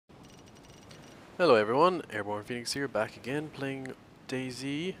Hello everyone, Airborne Phoenix here, back again, playing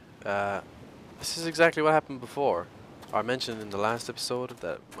DayZ. This is exactly what happened before. I mentioned in the last episode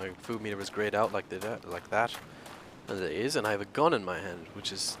that my food meter was grayed out like that, and it is, and I have a gun in my hand,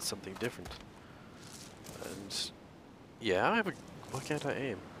 which is something different. And yeah, why can't I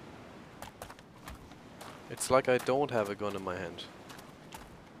aim? It's like I don't have a gun in my hand.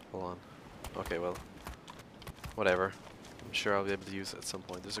 Hold on. Okay, well, whatever. I'm sure I'll be able to use it at some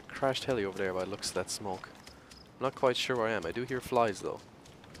point. There's a crashed heli over there by the looks of that smoke. I'm not quite sure where I am. I do hear flies though.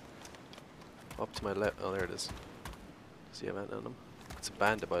 Up to my left. Oh, there it is. Does he have anything on him? It's a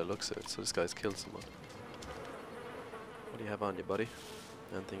bandit by the looks of it, so this guy's killed someone. What do you have on you, buddy?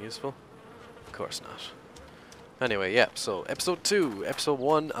 Anything useful? Of course not. Anyway, yeah, so episode 2. Episode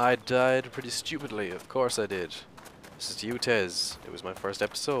 1, I died pretty stupidly. Of course I did. This is Utes. It was my first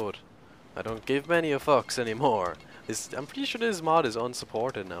episode. I don't give many a fucks anymore. I'm pretty sure this mod is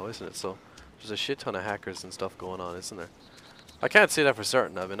unsupported now, isn't it? So there's a shit ton of hackers and stuff going on, isn't there? I can't say that for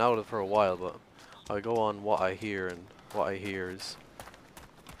certain. I've been out of it for a while, but I go on what I hear, and what I hear is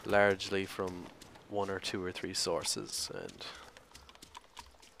largely from 1 or 2 or 3 sources. And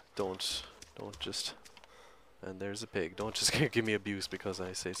don't just. And there's a pig. Don't just give me abuse because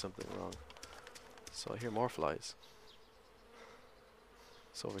I say something wrong. So I hear more flies.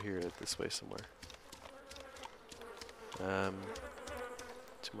 It's over here, this way somewhere.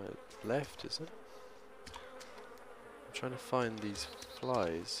 To my left, is it? I'm trying to find these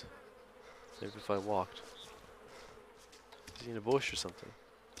flies. Maybe if I walked. Is he in a bush or something?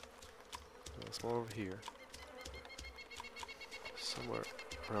 No, it's more over here. Somewhere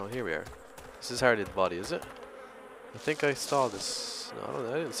around here we are. This is hardly the body, is it? I think I saw this.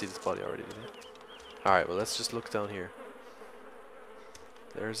 No, I didn't see this body already, did I? Alright, well let's just look down here.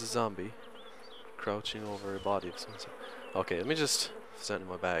 There's a zombie crouching over a body of some sort. Okay, let me just send in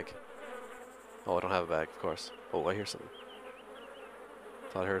my bag. Oh, I don't have a bag, of course. Oh, I hear something.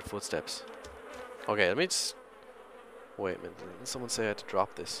 Thought I heard footsteps. Okay, let me just... Wait a minute, did someone say I had to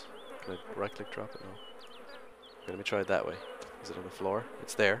drop this? Can I right-click drop it? No. Okay, let me try it that way. Is it on the floor?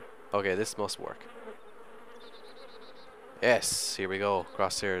 It's there. Okay, this must work. Yes, here we go.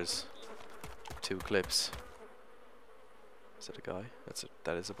 Crosshairs. 2 clips. Is that a guy?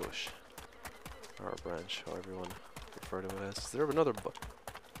 That is a bush. Or a branch, however you want to refer to it as. Is there another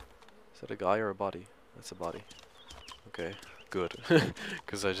Is that a guy or a body? That's a body. Okay, good.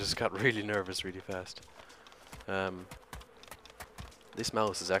 Because I just got really nervous really fast. This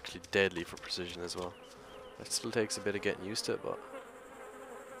mouse is actually deadly for precision as well. It still takes a bit of getting used to it, but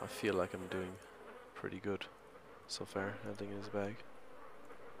I feel like I'm doing pretty good so far. Anything in his bag?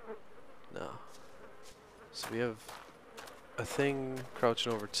 No. So we have a thing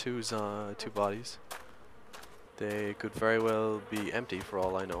crouching over two bodies. They could very well be empty for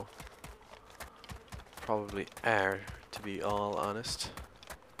all I know. Probably are, to be all honest.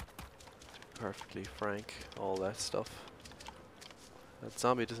 Perfectly frank, all that stuff. That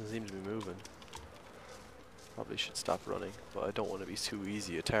zombie doesn't seem to be moving. Probably should stop running, but I don't want to be too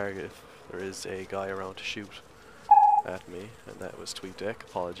easy a target if there is a guy around to shoot at me. And that was TweetDeck,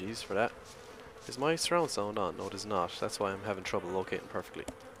 apologies for that. Is my surround sound on? No, it is not. That's why I'm having trouble locating perfectly.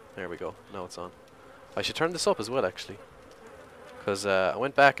 There we go, now it's on. I should turn this up as well, actually. Because I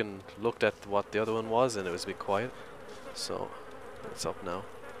went back and looked at what the other one was, and it was a bit quiet. So, it's up now.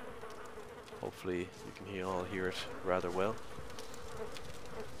 Hopefully you can all hear it rather well.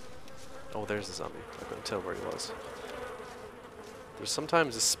 Oh, there's the zombie. I couldn't tell where he was. There's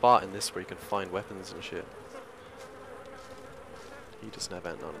sometimes a spot in this where you can find weapons and shit. He doesn't have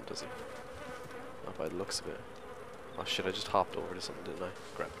anything on him, does he? Not by the looks of it. Oh shit, I just hopped over to something, didn't I?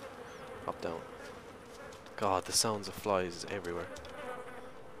 Crap. Hop down. God, the sounds of flies everywhere.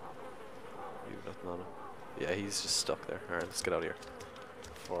 You have nothing on him. Yeah, he's just stuck there. Alright, let's get out of here.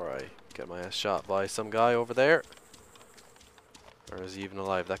 Before I get my ass shot by some guy over there. Or is he even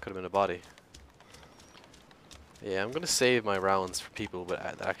alive? That could have been a body. Yeah, I'm gonna save my rounds for people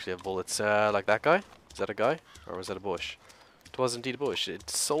that actually have bullets. Like that guy? Is that a guy? Or was that a bush? It was indeed a bush. It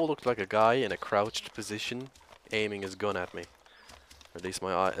so looked like a guy in a crouched position aiming his gun at me. Or at least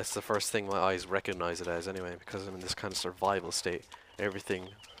my eye. That's the first thing my eyes recognize it as anyway, because I'm in this kind of survival state. Everything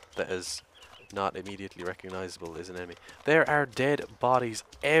that is not immediately recognizable is an enemy. There are dead bodies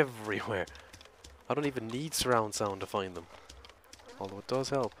everywhere. I don't even need surround sound to find them. Although it does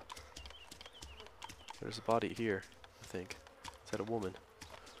help. There's a body here, I think. Is that a woman?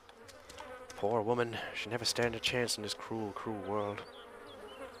 Poor woman. She never stand a chance in this cruel, cruel world.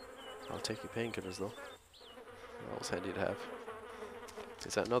 I'll take your painkillers though. They're always handy to have.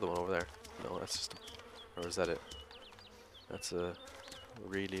 Is that another one over there? No, that's just or is that it? That's a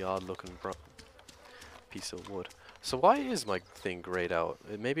really odd looking piece of wood. So why is my thing grayed out?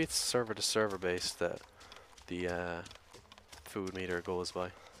 Maybe it's server to server based that the food meter goes by.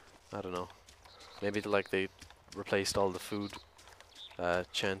 I don't know. Maybe like they replaced all the food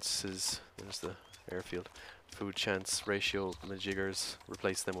chances. There's the airfield. Food chance ratio majiggers.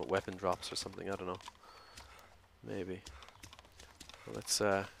 Replace them with weapon drops or something. I don't know. Maybe. Well, let's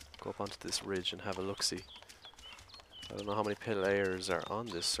go up onto this ridge and have a look-see. I don't know how many players are on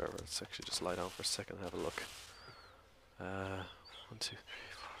this server. Let's actually just lie down for a second and have a look. 1, 2, 3, 4,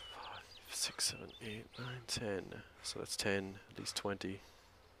 5, 6, 7, 8, 9, 10. So that's 10, at least 20,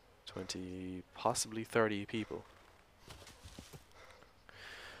 possibly 30 people.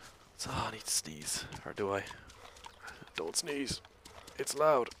 So I need to sneeze. Or do I? Don't sneeze. It's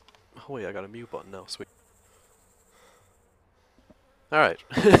loud. Oh wait, I got a mute button now. Sweet. Alright.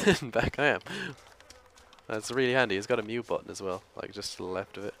 Back I am. That's really handy. It's got a mute button as well. Like just to the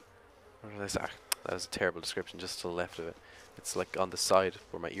left of it. What did I say? That was a terrible description. Just to the left of it. It's like on the side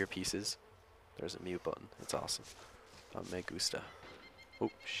where my earpiece is. There's a mute button. It's awesome. Me gusta.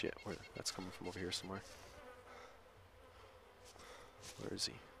 Oh shit. That's coming from over here somewhere. Where is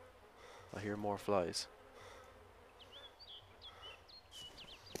he? I hear more flies.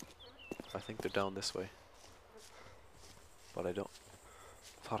 I think they're down this way. But I don't.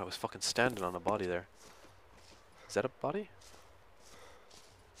 I thought I was fucking standing on a body there. Is that a body?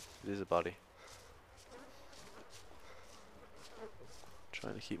 It is a body.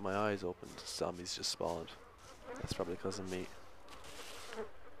 Trying to keep my eyes open. Zombies just spawned. That's probably because of me.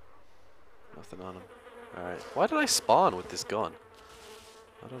 Nothing on him. Alright. Why did I spawn with this gun?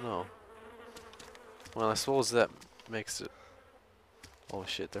 I don't know. Well, I suppose that makes it... Oh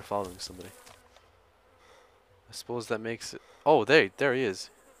shit, they're following somebody. I suppose that makes it... Oh, there he is.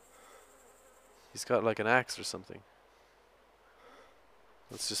 He's got like an axe or something.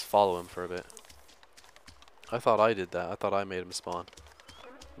 Let's just follow him for a bit. I thought I did that. I thought I made him spawn.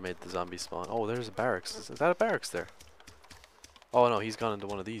 Made the zombie spawn. Oh, there's a barracks. Is that a barracks there? Oh no, he's gone into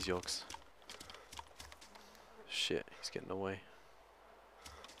one of these yokes. Shit, he's getting away.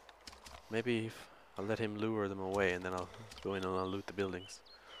 Maybe if I'll let him lure them away and then I'll go in and I'll loot the buildings.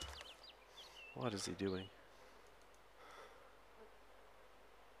 What is he doing?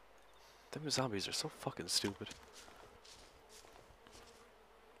 Them zombies are so fucking stupid.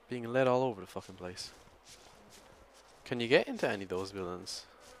 Being led all over the fucking place. Can you get into any of those buildings?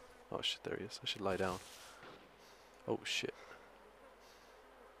 Oh shit, there he is. I should lie down. Oh shit.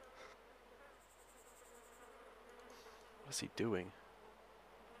 What is he doing?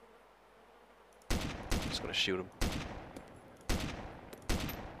 I'm just gonna shoot him.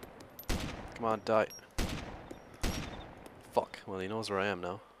 Come on, die. Fuck. Well, he knows where I am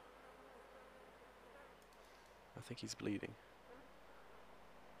now. I think he's bleeding.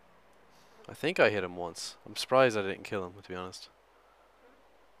 I think I hit him once. I'm surprised I didn't kill him, to be honest.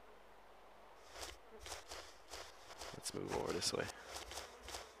 Let's move over this way.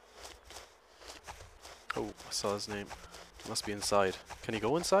 Oh, I saw his name. Must be inside. Can he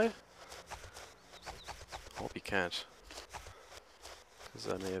go inside? Hope he can't.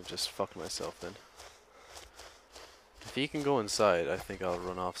 Because I may have just fucked myself then. If he can go inside, I think I'll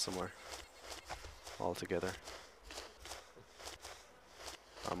run off somewhere. Altogether.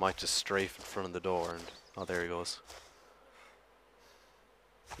 I might just strafe in front of the door and... Oh, there he goes.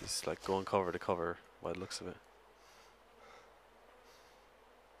 He's like going cover to cover by the looks of it.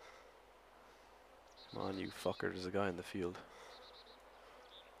 Come on, you fucker. There's a guy in the field.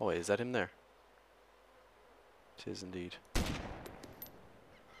 Oh wait, is that him there? It is indeed.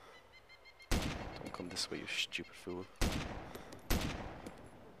 Don't come this way, you stupid fool.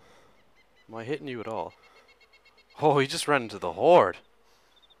 Am I hitting you at all? Oh, he just ran into the horde!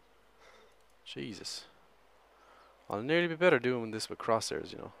 Jesus. I'll nearly be better doing this with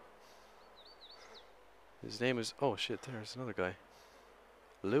crosshairs, you know. His name is... Oh shit, there's another guy.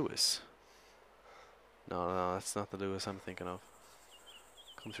 Lewis. No, that's not the Lewis I'm thinking of.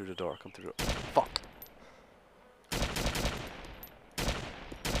 Come through the door, come through the door. Fuck!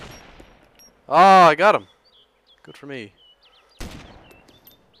 Oh, I got him! Good for me.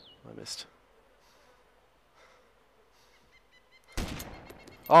 I missed.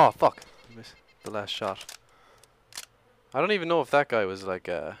 Oh, fuck! I missed the last shot. I don't even know if that guy was like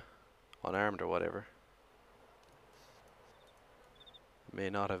unarmed or whatever. May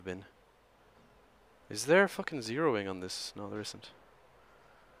not have been. Is there fucking zeroing on this? No, there isn't.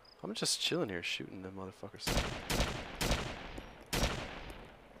 I'm just chilling here shooting them motherfuckers.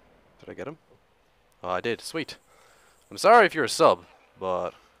 Did I get him? Oh, I did. Sweet. I'm sorry if you're a sub,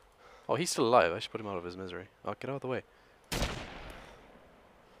 but... Oh, he's still alive. I should put him out of his misery. Oh, get out of the way.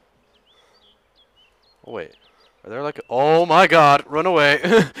 Oh wait. Are there like... Oh my god! Run away!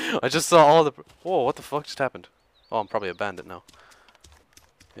 I just saw all the... Whoa, what the fuck just happened? Oh, I'm probably a bandit now.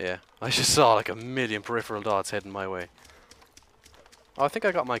 Yeah. I just saw like a million peripheral dots heading my way. Oh, I think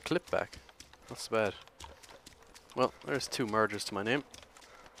I got my clip back. That's bad. Well, there's 2 murders to my name.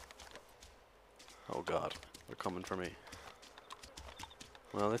 Oh god. They're coming for me.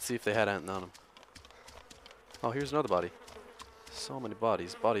 Well, let's see if they had anything on them. Oh, here's another body. So many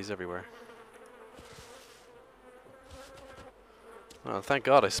bodies. Bodies everywhere. Well, thank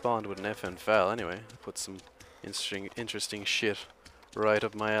God I spawned with an FN fell anyway. Put some interesting shit right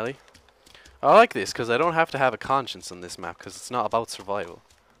up my alley. I like this because I don't have to have a conscience on this map because it's not about survival.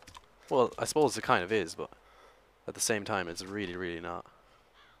 Well, I suppose it kind of is, but at the same time it's really not.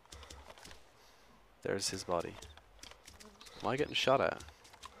 There's his body. Am I getting shot at?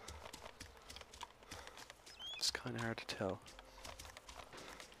 It's kind of hard to tell.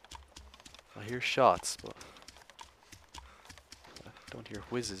 I hear shots, but I don't hear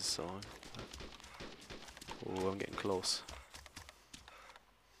whizzes, so oh, I'm getting close.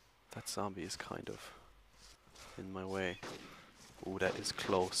 That zombie is kind of in my way. Oh, that is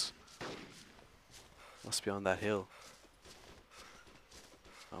close. Must be on that hill.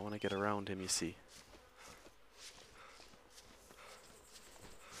 I want to get around him, you see.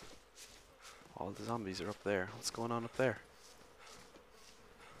 All the zombies are up there. What's going on up there?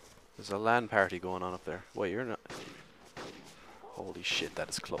 There's a LAN party going on up there. Wait, you're not... Holy shit, that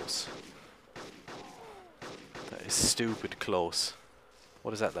is close. That is stupid close.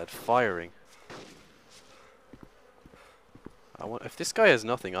 What is that lad firing? If this guy has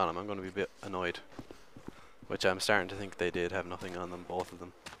nothing on him, I'm going to be a bit annoyed. Which I'm starting to think they did have nothing on them, both of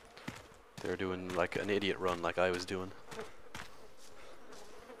them. They're doing like an idiot run like I was doing.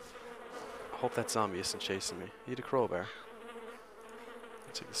 I hope that zombie isn't chasing me. Need a crowbar.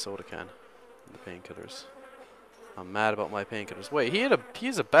 I'll take the soda can and the painkillers. I'm mad about my painkillers. Wait, he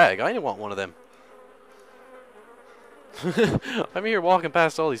has a bag. I didn't want one of them. I'm here walking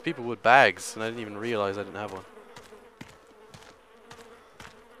past all these people with bags and I didn't even realize I didn't have one.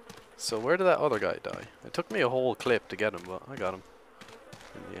 So where did that other guy die? It took me a whole clip to get him, but I got him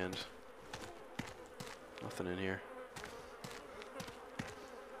in the end. Nothing in here.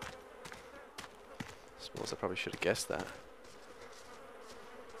 Suppose I probably should have guessed that.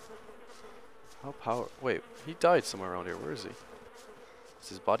 How wait, he died somewhere around here. Where is he? Is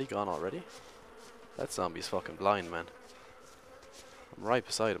his body gone already? That zombie's fucking blind, man. I'm right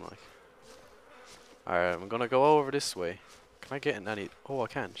beside him, like. Alright, I'm gonna go over this way. Can I get in any... Oh, I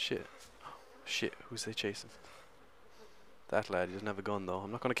can. Shit. Shit, who's they chasing? That lad, he doesn't have a gun, though.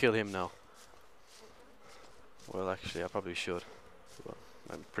 I'm not gonna kill him now. Well, actually, I probably should. But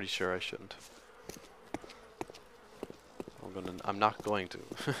I'm pretty sure I shouldn't. I'm not going to.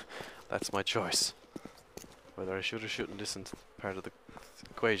 That's my choice. Whether I should or shouldn't isn't part of the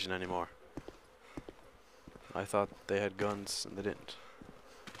equation anymore. I thought they had guns and they didn't.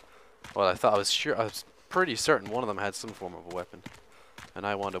 Well, I was pretty certain one of them had some form of a weapon. And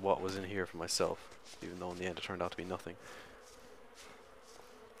I wanted what was in here for myself. Even though in the end it turned out to be nothing.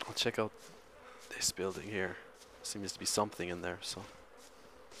 I'll check out this building here. Seems to be something in there, so.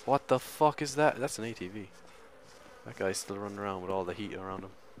 What the fuck is that? That's an ATV. That guy's still running around with all the heat around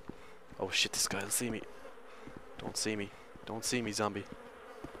him. Oh shit, this guy'll see me. Don't see me. Don't see me, zombie.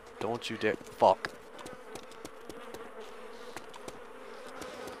 Don't you dare. Fuck.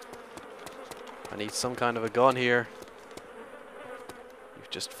 I need some kind of a gun here. You've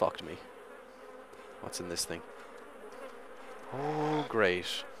just fucked me. What's in this thing? Oh, great.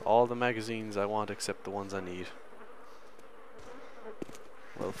 All the magazines I want except the ones I need.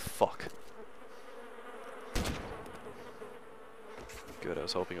 Well, fuck. Good, I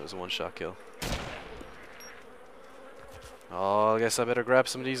was hoping it was a one-shot kill. Oh, I guess I better grab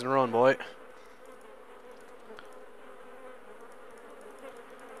some of these and run, boy.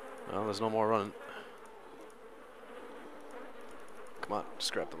 Well, there's no more running. Come on,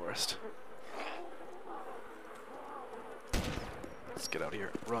 just grab the rest. Let's get out of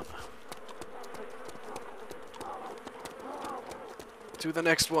here. Run. To the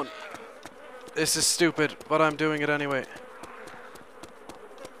next one. This is stupid, but I'm doing it anyway.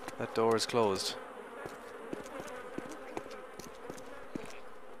 That door is closed.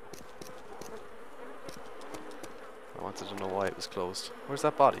 I wanted to know why it was closed. Where's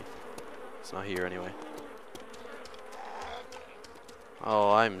that body? It's not here anyway.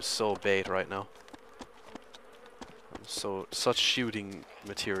 Oh, I'm so bait right now. I'm such shooting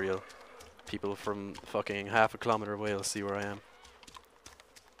material. People from fucking half a kilometer away will see where I am.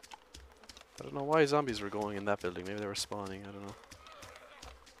 I don't know why zombies were going in that building. Maybe they were spawning. I don't know.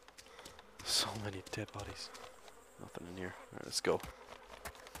 So many dead bodies. Nothing in here. Alright, let's go.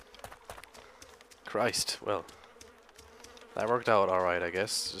 Christ, well. That worked out alright, I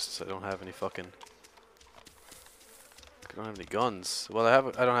guess. Just I don't have any fucking... I don't have any guns. Well, I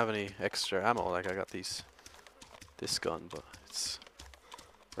don't have any extra ammo. Like, I got this gun, but it's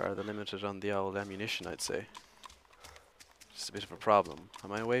rather limited on the old ammunition, I'd say. Just a bit of a problem.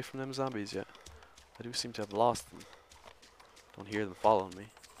 Am I away from them zombies yet? I do seem to have lost them. Don't hear them following me.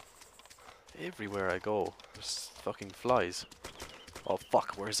 Everywhere I go, there's fucking flies. Oh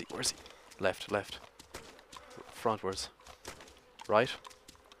fuck, where is he? Where is he? Left, left. Frontwards. Right?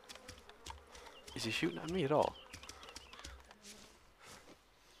 Is he shooting at me at all?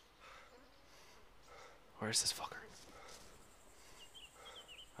 Where is this fucker?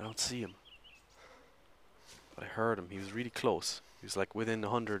 I don't see him. But I heard him. He was really close. He was like within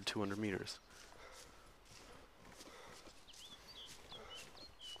 100, 200 meters.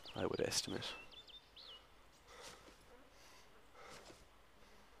 I would estimate.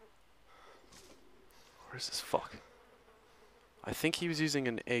 Where's this fuck? I think he was using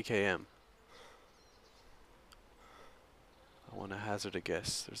an AKM. I want to hazard a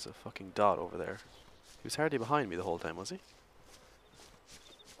guess. There's a fucking dot over there. He was hardly behind me the whole time, was he?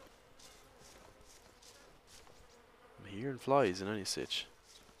 I'm hearing flies in any sitch.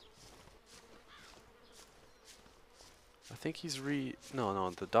 I think he's no,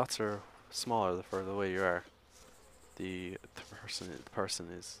 the dots are smaller the further away you are. The person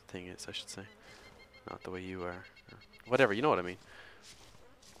is, I should say. Not the way you are. Or whatever, you know what I mean.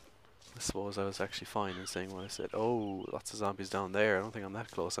 I suppose I was actually fine in saying what I said. Oh, lots of zombies down there. I don't think I'm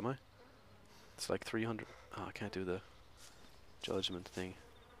that close, am I? It's like 300. Oh, I can't do the judgment thing.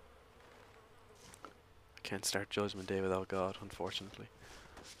 I can't start Judgment Day without God, unfortunately.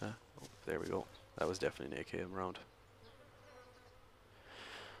 Oh, there we go. That was definitely an AKM round.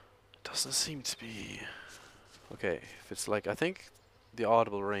 Doesn't seem to be... Okay, if it's like... I think the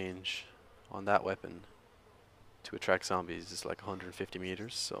audible range on that weapon to attract zombies is like 150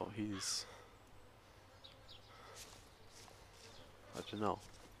 meters, so he's... I don't know.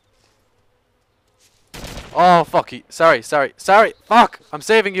 Oh, fuck! Sorry! Fuck! I'm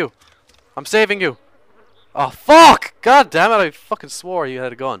saving you! I'm saving you! Oh, fuck! God damn it! I fucking swore he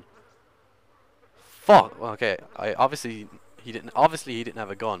had a gun. Fuck! Well, okay, obviously he didn't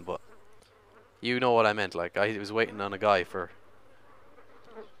have a gun, but you know what I meant. Like, I was waiting on a guy for...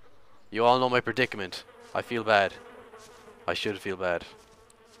 You all know my predicament. I feel bad. I should feel bad.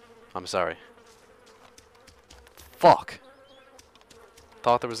 I'm sorry. Fuck!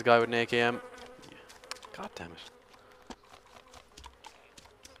 Thought there was a guy with an AKM. God damn it.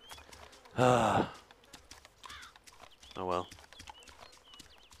 Oh well.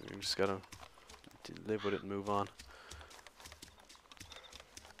 We just gotta live with it and move on.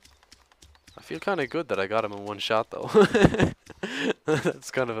 I feel kinda good that I got him in one shot though. That's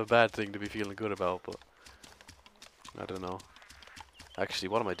kind of a bad thing to be feeling good about, but I don't know. Actually,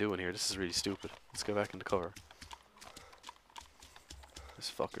 what am I doing here? This is really stupid. Let's go back into cover.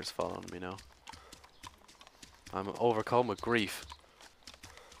 This fucker's following me now. I'm overcome with grief.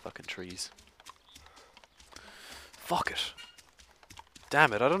 Fucking trees. Fuck it.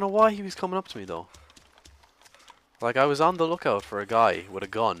 Damn it, I don't know why he was coming up to me though. Like, I was on the lookout for a guy with a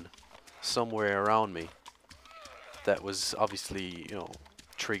gun somewhere around me that was obviously, you know,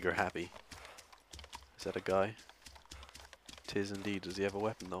 trigger happy. Is that a guy? 'Tis indeed. Does he have a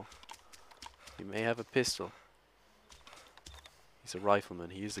weapon though? He may have a pistol. He's a rifleman.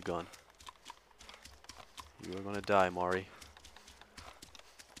 He is a gun. You are gonna die, Maury.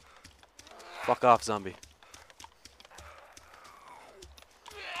 Fuck off, zombie.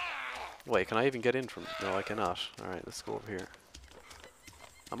 Wait, can I even get in from... No, I cannot. Alright, let's go over here.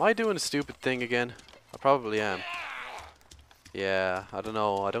 Am I doing a stupid thing again? I probably am. Yeah, I don't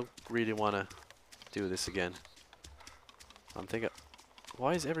know. I don't really want to do this again. I'm thinking...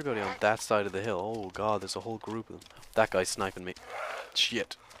 Why is everybody on that side of the hill? Oh god, there's a whole group of them. That guy's sniping me.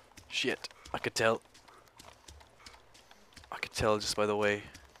 Shit. Shit. I could tell. I could tell just by the way.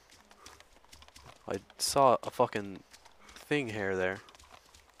 I saw a fucking thing here there.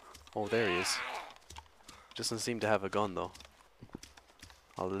 Oh, there he is. Doesn't seem to have a gun though.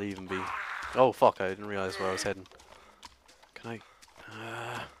 I'll leave him be. Oh fuck, I didn't realize where I was heading. Can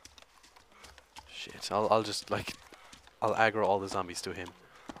I... shit, I'll just like... I'll aggro all the zombies to him.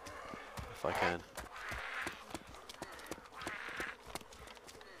 If I can.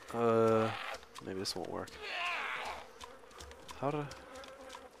 Maybe this won't work. How do...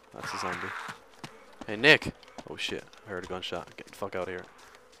 That's a zombie. Hey Nick! Oh shit, I heard a gunshot. Get the fuck out of here.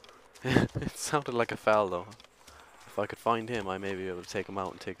 It sounded like a foul though. If I could find him, I may be able to take him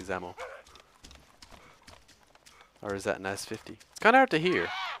out and take his ammo. Or is that an S50? It's kind of hard to hear.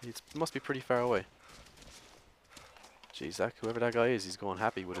 It must be pretty far away. Jeez, whoever that guy is, he's going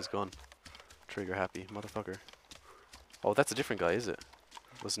happy with his gun. Trigger happy, motherfucker. Oh, that's a different guy, is it?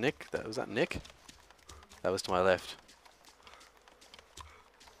 Was that Nick? That was to my left.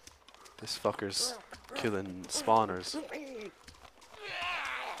 This fucker's killing spawners.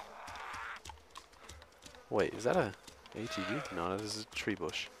 Wait, is that a ATV? No, this is a tree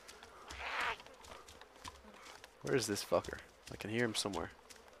bush. Where is this fucker? I can hear him somewhere.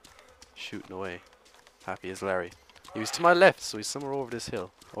 Shooting away. Happy as Larry. He was to my left, so he's somewhere over this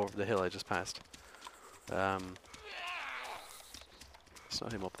hill. Over the hill I just passed. It's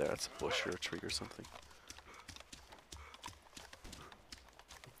not him up there, it's a bush or a tree or something.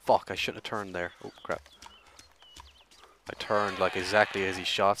 Fuck, I shouldn't have turned there. Oh, crap. I turned like exactly as he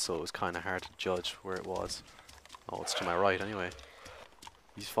shot, so it was kind of hard to judge where it was. Oh, it's to my right anyway.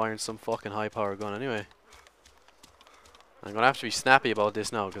 He's firing some fucking high power gun anyway. I'm gonna have to be snappy about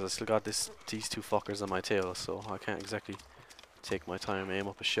this now, because I still got these two fuckers on my tail, so I can't exactly take my time and aim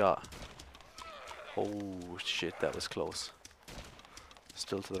up a shot. Oh shit, that was close.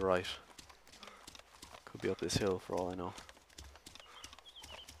 Still to the right. Could be up this hill for all I know.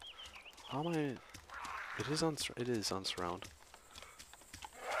 How am I? It is on surround.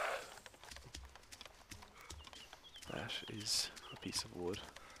 That is a piece of wood.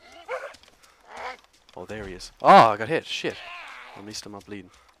 Oh, there he is. Oh, I got hit. Shit. At least I'm not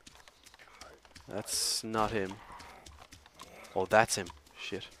bleeding. That's not him. Oh, that's him.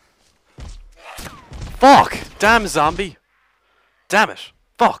 Shit. Fuck! Damn zombie! Damn it!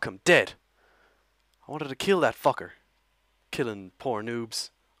 Fuck, I'm dead. I wanted to kill that fucker. Killing poor noobs.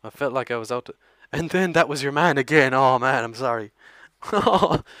 I felt like I was out to... And then that was your man again. Oh man, I'm sorry.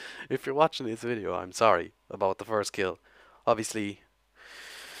 If you're watching this video, I'm sorry about the first kill. Obviously,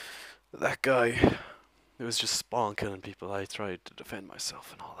 that guy... It was just spawn killing people. I tried to defend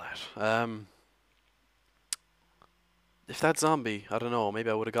myself and all that. If that zombie, I don't know, maybe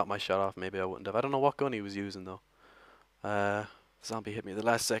I would have got my shot off, maybe I wouldn't have. I don't know what gun he was using though. Zombie hit me the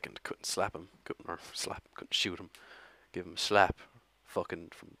last second, couldn't slap him, couldn't shoot him. Give him a slap, fucking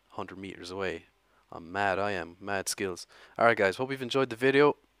from 100 meters away. I'm mad, I am. Mad skills. Alright guys, hope you've enjoyed the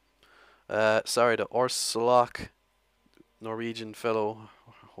video. Sorry to Orsolok, Norwegian fellow,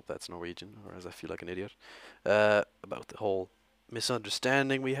 I hope that's Norwegian, or as I feel like an idiot, about the whole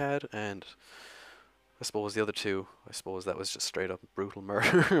misunderstanding we had, and I suppose the other two, I suppose that was just straight up brutal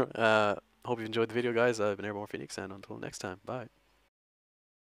murder. Hope you enjoyed the video guys. I've been Airborne Phoenix, and until next time, bye.